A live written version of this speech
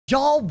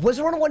Y'all,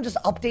 Wizard101 just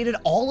updated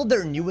all of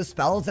their newest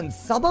spells, and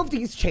some of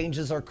these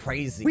changes are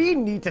crazy. We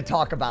need to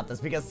talk about this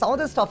because some of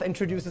this stuff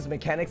introduces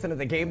mechanics into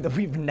the game that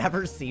we've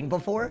never seen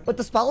before. But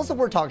the spells that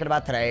we're talking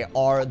about today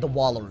are the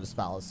wallaru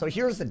spells. So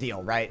here's the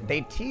deal, right? They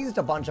teased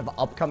a bunch of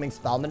upcoming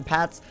spellman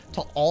paths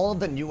to all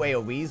of the new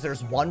AoEs.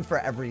 There's one for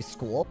every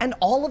school. And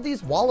all of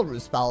these wallaru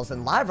spells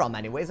in live realm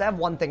anyways, they have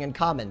one thing in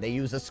common. They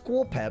use a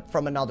school pip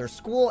from another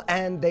school,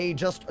 and they're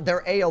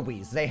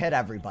AoEs. They hit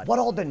everybody. What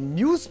all the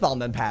new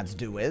spellman paths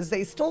do is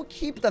they still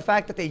keep the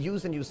fact that they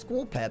use a new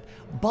school pip,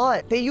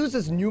 but they use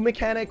this new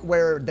mechanic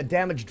where the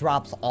damage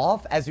drops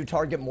off as you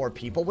target more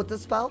people with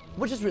this spell,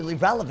 which is really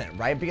relevant,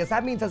 right? Because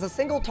that means as a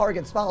single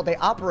target spell, they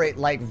operate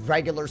like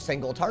regular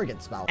single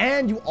target spell.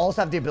 And you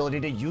also have the ability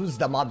to use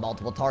them on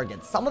multiple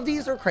targets. Some of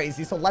these are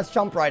crazy, so let's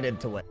jump right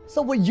into it.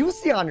 So what you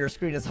see on your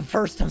screen is the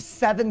first of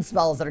 7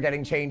 spells that are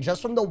getting changed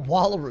just from the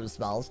wallaru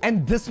spells.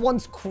 And this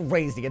one's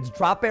crazy. It's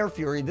Drop Bear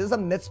Fury. This is a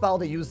myth spell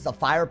that uses a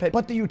fire pit,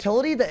 but the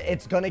utility that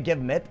it's gonna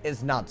give myth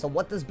is nuts. So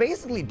what this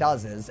basically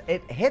does is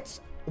it hits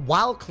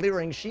while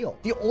clearing shield.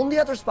 The only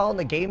other spell in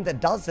the game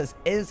that does this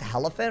is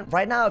Elephant.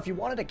 Right now, if you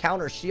wanted to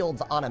counter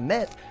shields on a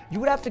myth, you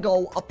would have to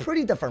go a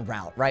pretty different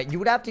route, right? You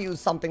would have to use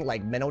something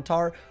like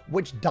Minotaur,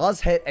 which does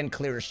hit and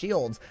clear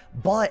shields,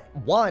 but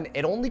 1,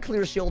 it only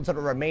clears shields that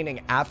are remaining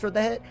after the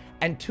hit,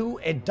 and 2,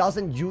 it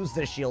doesn't use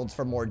the shields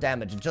for more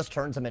damage. It just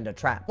turns them into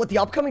trap. What the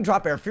upcoming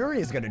Drop Bear Fury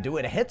is going to do,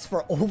 it hits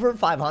for over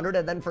 500,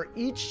 and then for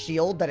each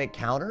shield that it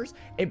counters,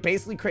 it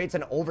basically creates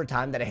an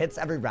overtime that it hits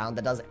every round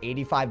that does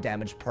 85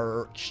 damage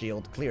per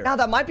shield clear. Now,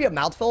 that might be a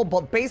mouthful,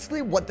 but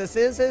basically what this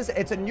is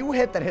it's a new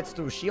hit that hits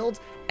through shields,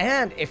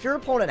 and if your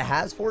opponent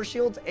has 4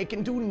 shields, it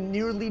can do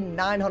nearly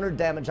 900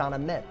 damage on a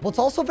myth. What's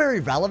also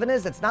very relevant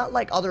is it's not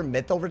like other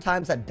myth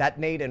overtimes that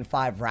detonate in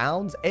 5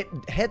 rounds. It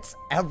hits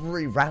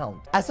every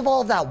round. As if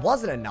all of that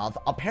wasn't enough,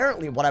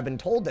 apparently what I've been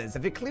told is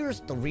if it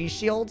clears 3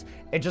 shields,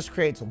 it just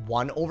creates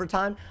 1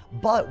 overtime,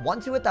 but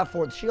once you hit that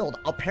 4th shield,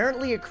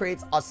 apparently it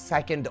creates a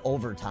 2nd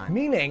overtime.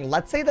 Meaning,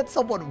 let's say that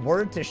someone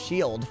were to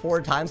shield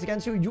 4 times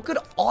against you, you could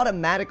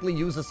automatically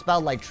use a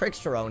spell like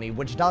Tricksteroni,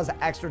 which does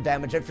extra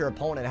damage if your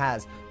opponent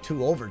has 2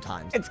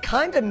 overtimes. It's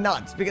kind of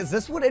nuts because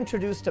this would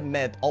introduce to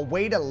myth a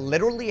way to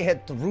literally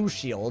hit through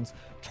shields,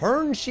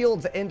 turn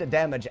shields into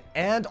damage,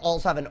 and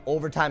also have an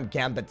overtime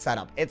gambit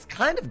setup. It's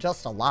kind of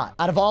just a lot.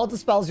 Out of all the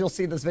spells you'll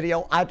see in this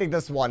video, I think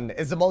this one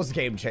is the most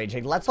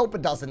game-changing. Let's hope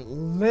it doesn't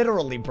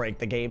literally break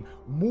the game.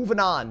 Moving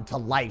on to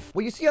life.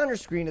 What you see on your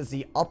screen is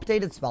the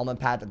updated spellman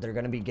path that they're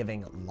going to be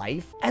giving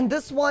life. And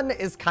this one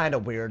is kind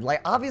of weird.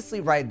 Like,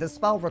 obviously, right, this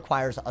spell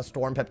requires a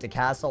storm pip to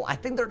cast, so I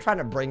think they're trying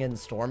to bring in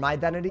storm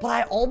identity. But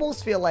I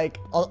almost feel like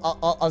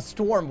a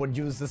storm would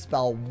use this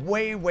spell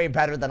way, way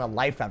better than a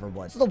life ever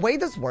would. So the way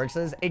this works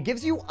is it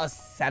gives you a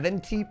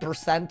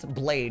 70%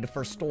 blade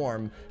for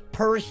storm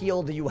per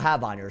heal that you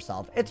have on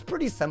yourself. It's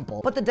pretty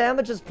simple, but the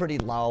damage is pretty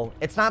low.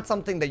 It's not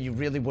something that you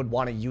really would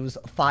want to use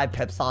 5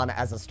 pips on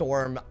as a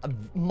storm,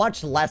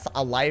 much less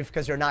a life,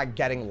 because you're not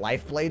getting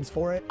life blades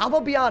for it. I'm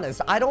gonna be honest,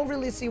 I don't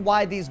really see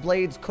why these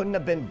blades couldn't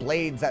have been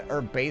blades that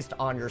are based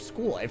on your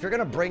school. If you're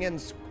gonna bring in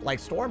like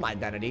storm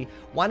identity,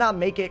 why not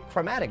make it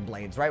chromatic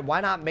blades, right?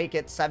 Why not make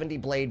it 70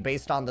 blade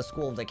based on the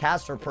school of the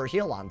caster per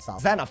heal on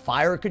stuff? Then a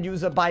fire could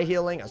use it by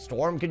healing, a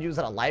storm could use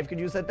it, a life could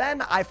use it.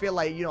 Then I feel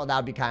like, you know,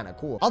 that'd be kind of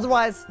cool.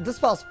 Otherwise, this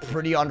spell's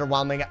pretty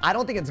underwhelming. I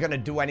don't think it's gonna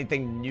do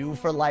anything new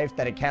for life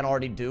that it can't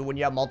already do when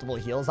you have multiple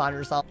heals on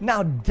yourself.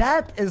 Now,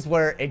 death is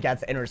where it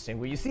gets interesting.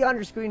 What you see on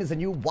your screen is a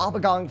new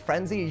Wabagong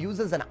Frenzy. It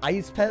uses an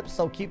ice pip,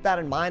 so keep that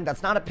in mind.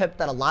 That's not a pip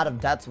that a lot of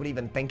deaths would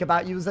even think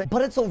about using,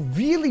 but it's a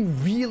really,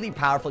 really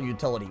powerful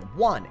utility.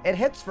 1, it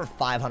hits for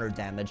 500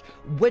 damage,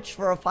 which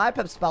for a 5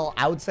 pip spell,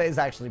 I would say is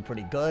actually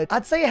pretty good.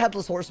 I'd say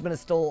Headless Horseman is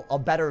still a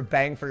better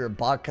bang for your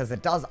buck because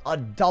it does a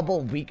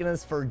double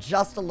weakness for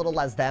just a little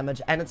less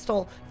damage, and it's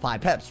still 5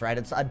 pips, right?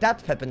 It's a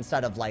death pip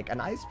instead of like an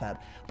ice pip,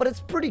 but it's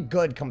pretty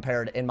good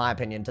compared, in my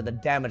opinion, to the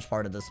damage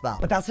part of the spell.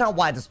 But that's not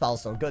why the spell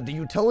is so good. The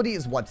utility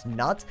is what's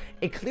nuts.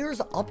 It clears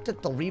up to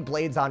 3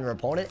 blades on your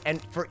opponent,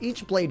 and for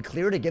each blade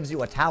cleared, it gives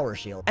you a tower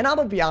shield. And I'm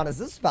gonna be honest,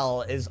 this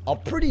spell is a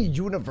pretty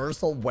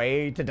universal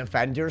way to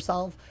defend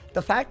yourself.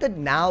 The fact that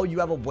now you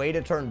have a way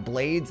to turn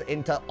blades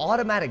into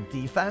automatic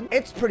defense,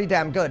 it's pretty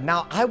damn good.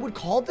 Now, I would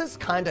call this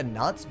kind of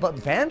nuts,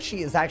 but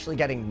Banshee is actually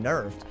getting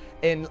nerfed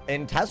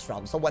in test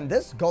realm. So when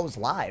this goes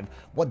live,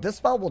 what this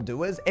spell will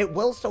do is it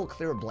will still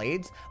clear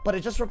blades, but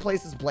it just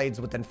replaces blades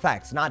with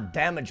infects, not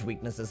damage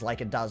weaknesses like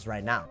it does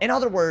right now. In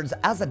other words,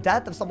 as a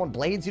death, if someone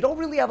blades, you don't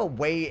really have a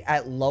way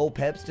at low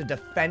pips to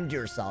defend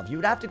yourself. You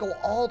would have to go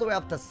all the way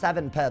up to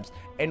 7 pips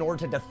in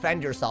order to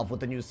defend yourself with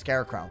the new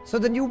Scarecrow. So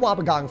the new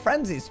Wabagong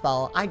Frenzy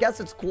spell, I guess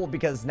it's cool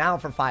because now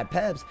for 5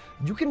 pips,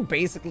 you can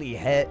basically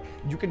hit,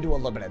 you can do a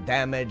little bit of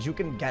damage, you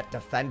can get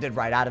defended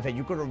right out of it,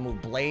 you can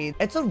remove blades.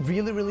 It's a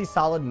really, really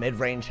solid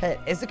mid-range hit.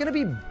 Is it going to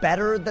be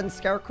better than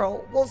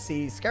Scarecrow? We'll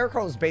see.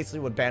 Scarecrow is basically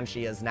what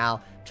Banshee is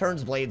now.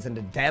 turns blades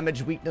into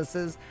damage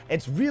weaknesses.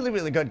 It's really,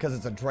 really good because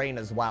it's a drain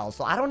as well.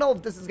 So I don't know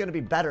if this is going to be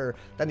better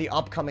than the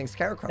upcoming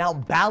Scarecrow. Now,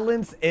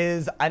 balance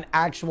is an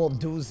actual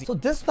doozy. So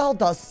this spell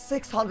does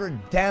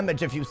 600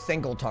 damage if you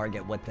single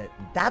target with it.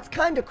 That's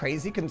kind of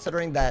crazy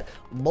considering that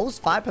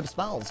most 5-pip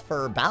spells,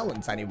 for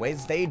balance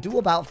anyways, they do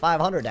about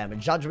 500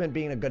 damage, Judgment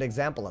being a good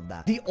example of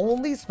that. The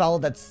only spell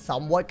that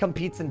somewhat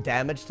competes in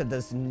damage to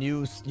this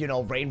new, you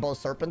know, Rainbow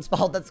Serpent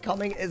spell that's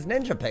coming is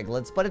Ninja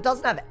Piglets, but it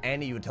doesn't have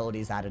any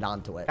utilities added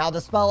onto it. Now,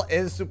 the spell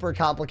is super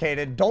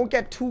complicated. Don't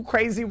get too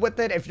crazy with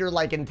it if you're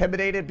like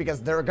intimidated,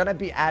 because they're gonna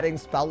be adding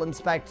Spell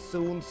Inspect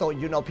soon, so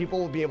you know people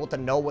will be able to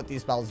know what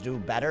these spells do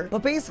better.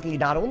 But basically,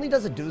 not only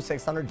does it do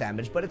 600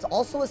 damage, but it's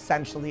also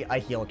essentially a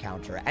heal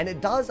counter, and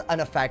it does an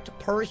effect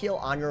per heal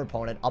on your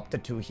opponent up to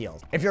 2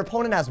 heals. If your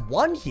opponent has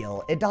 1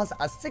 heal, it does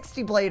a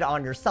 60 blade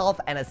on yourself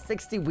and a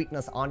 60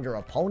 weakness on your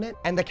opponent.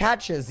 And the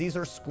catch is these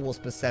are school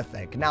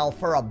specific. Now,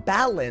 for a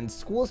balance,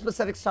 school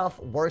specific stuff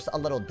works a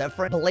little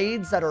different.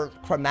 Blades that are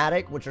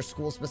chromatic, which are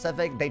school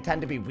specific, they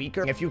tend to be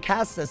weaker. If you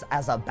cast this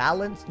as a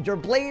balance, your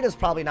blade is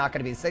probably not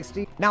going to be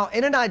 60. Now,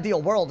 in an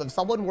ideal world, if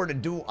someone were to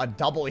do a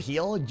double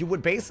heal, you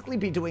would basically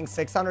be doing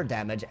 600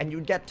 damage, and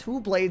you'd get 2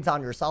 blades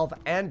on yourself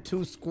and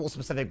 2 school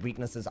specific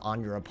weaknesses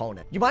on your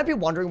opponent. You might be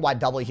wondering why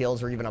double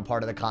heals are even a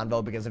part of the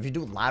convo, because if you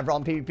do live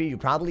realm PvP, you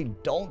probably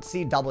don't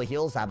see double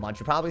heals that much.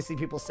 You probably see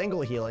people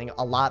single healing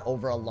a lot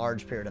over a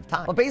large period of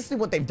time. But basically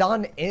what they've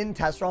done in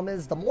test realm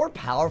is the more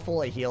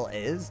powerful a heal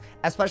is,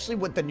 especially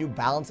with the new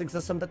balancing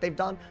system that they've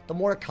done, the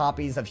more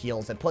copies of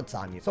heals it puts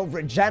on you. So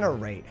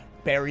Regenerate,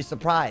 Berry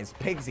Surprise,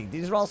 Pigsy,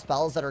 these are all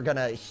spells that are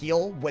gonna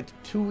heal with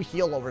 2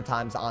 heal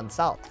overtimes on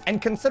self.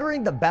 And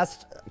considering the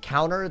best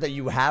counter that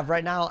you have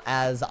right now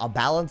as a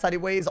balance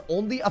anyways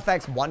only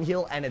affects 1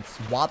 heal and it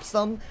swaps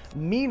them,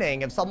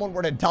 meaning if someone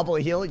were to double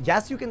heal,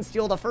 yes, you can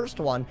steal the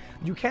first one,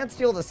 you can't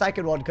steal the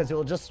second one because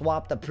you'll just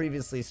swap the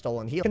previously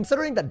stolen heal.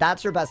 Considering that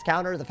that's your best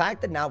counter, the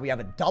fact that now we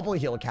have a double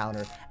heal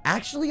counter,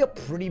 actually a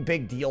pretty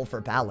big deal for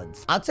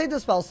balance. I'd say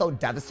this spell's so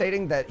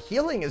devastating that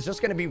healing is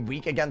just going to be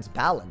weak against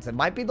balance. It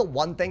might be the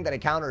one thing that it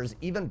counters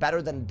even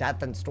better than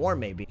Death and Storm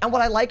maybe. And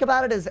what I like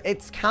about it is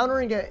it's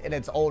countering it in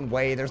its own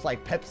way. There's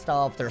like pip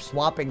stuff, there's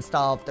swapping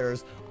stuff,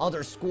 there's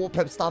other school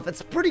pip stuff.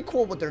 It's pretty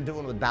cool what they're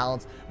doing with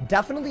balance.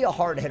 Definitely a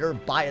hard hitter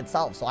by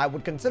itself, so I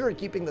would consider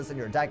keeping this in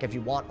your deck if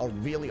you want a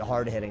really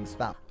hard hitting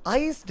spell.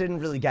 Ice didn't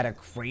really get a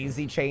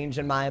crazy change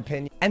in my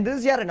opinion, and this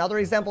is yet another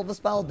example of a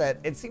spell that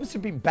it seems to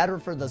be better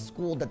for the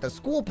school that the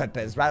school pip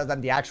is rather than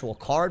the actual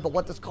card. But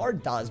what this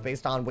card does,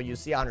 based on what you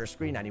see on your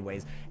screen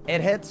anyways, it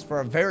hits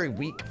for a very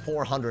weak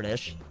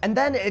 400-ish, and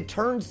then it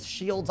turns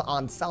shields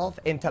on self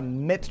into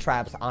myth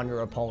traps on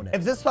your opponent.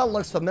 If this spell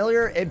looks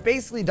familiar, it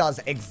basically does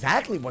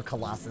exactly what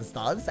Colossus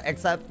does,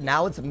 except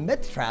now it's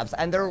myth traps,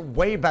 and they're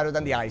way better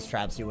than the ice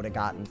traps you would have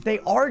gotten. They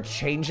are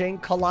changing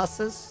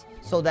Colossus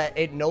so that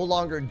it no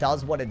longer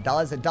does what it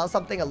does. It does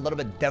something a little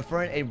bit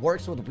different. It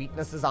works with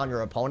weaknesses on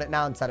your opponent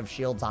now instead of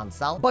shields on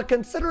self. But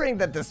considering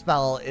that this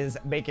spell is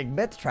making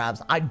myth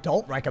traps, I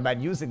don't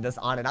recommend using this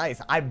on an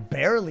ice. I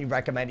barely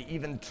recommend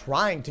even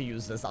trying to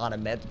use this on a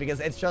myth because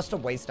it's just a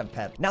waste of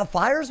pip. Now,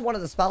 fire is one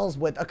of the spells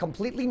with a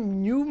completely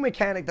new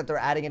mechanic that they're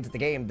adding into the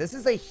game. This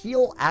is a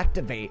heal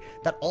activate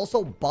that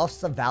also buffs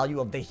the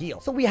value of the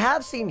heal. So we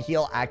have seen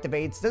heal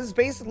activates. This is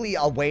basically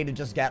a way to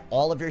just get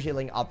all of your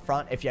healing up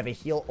front if you have a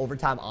heal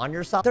overtime on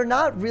yourself. They're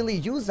not really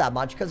used that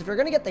much because if you're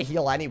going to get the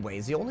heal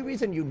anyways, the only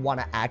reason you'd want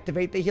to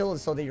activate the heal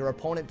is so that your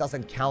opponent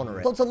doesn't counter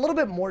it. So it's a little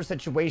bit more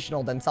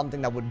situational than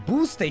something that would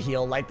boost the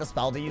heal like the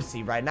spell that you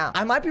see right now.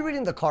 I might be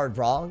reading the card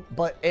wrong,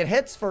 but it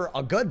hits for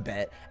a good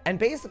bit, and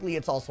basically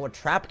it's also a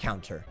trap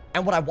counter.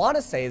 And what I want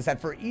to say is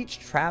that for each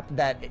trap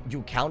that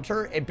you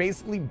counter, it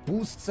basically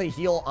boosts a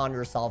heal on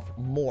yourself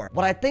more.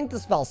 What I think the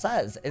spell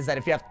says is that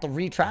if you have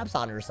 3 traps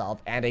on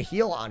yourself and a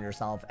heal on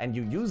yourself and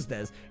you use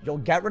this, you'll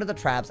get rid of the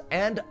traps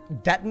and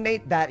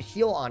detonate that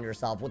heal on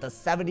yourself with a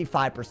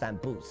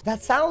 75% boost.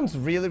 That sounds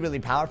really, really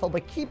powerful,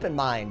 but keep in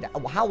mind,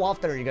 how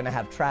often are you going to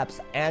have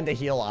traps and a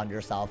heal on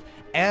yourself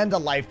and a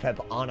life pip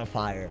on a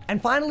fire?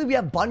 And finally, we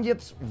have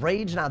Bunyip's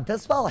Rage. Now,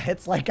 this spell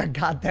hits like a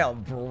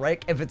goddamn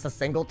brick if it's a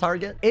single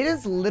target. It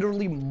is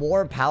literally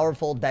more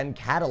powerful than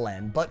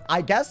Catalan, but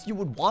I guess you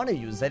would want to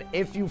use it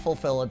if you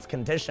fulfill its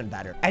condition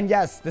better. And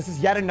yes, this is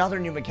yet another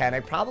new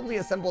mechanic, probably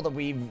a symbol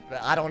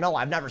that I don't know,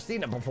 I've never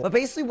seen it before. But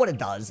basically what it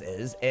does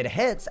is it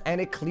hits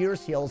and it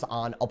clears heals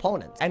on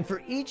opponents. And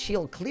for each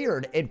heal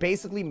cleared, it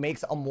basically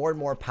makes a more and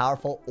more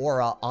powerful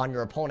aura on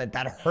your opponent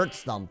that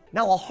hurts them.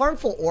 Now, a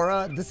harmful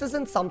aura, this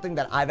isn't something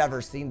that I've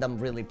ever seen them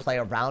really play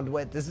around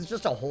with. This is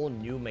just a whole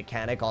new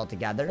mechanic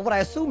altogether. But what I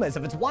assume is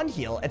if it's 1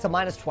 heal, it's a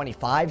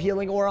 -25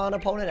 healing aura on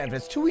opponents. opponent, and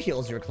if it's 2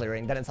 heals you're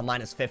clearing, then it's a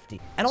 -50.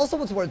 And also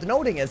what's worth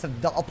noting is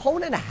if the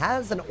opponent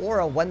has an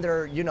aura when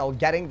they're, you know,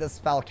 getting the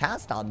spell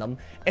cast on them,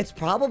 it's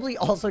probably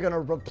also going to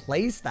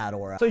replace that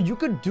aura. So you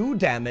could do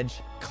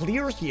damage,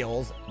 clear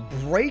heals,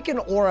 break an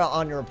aura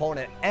on your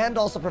opponent, and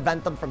also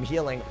prevent them from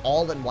healing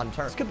all in one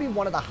turn. This could be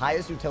one of the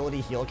highest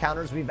utility heal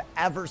counters we've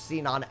ever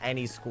seen on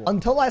any school.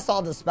 Until I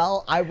saw the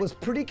spell, I was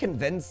pretty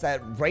convinced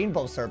that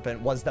Rainbow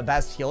Serpent was the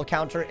best heal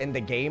counter in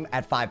the game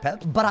at 5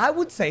 pips, but I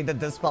would say that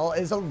this spell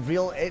is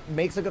it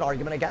makes a good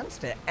argument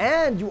against it,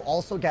 and you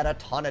also get a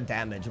ton of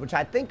damage, which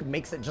I think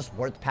makes it just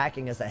worth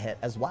packing as a hit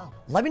as well.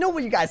 Let me know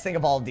what you guys think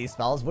of all of these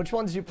spells. Which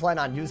ones do you plan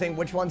on using?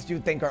 Which ones do you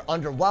think are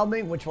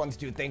underwhelming? Which ones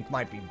do you think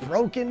might be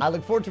broken? I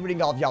look forward to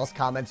reading all of y'all's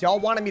comments. Y'all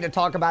wanted me to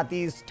talk about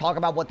these, talk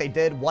about what they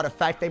did, what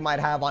effect they might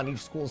have on each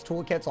school's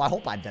toolkit, so I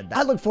hope I did that.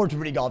 I look forward to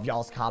reading all of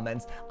y'all's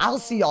comments. I'll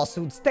see y'all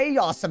soon. Stay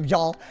awesome,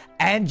 y'all,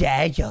 and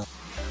yeah.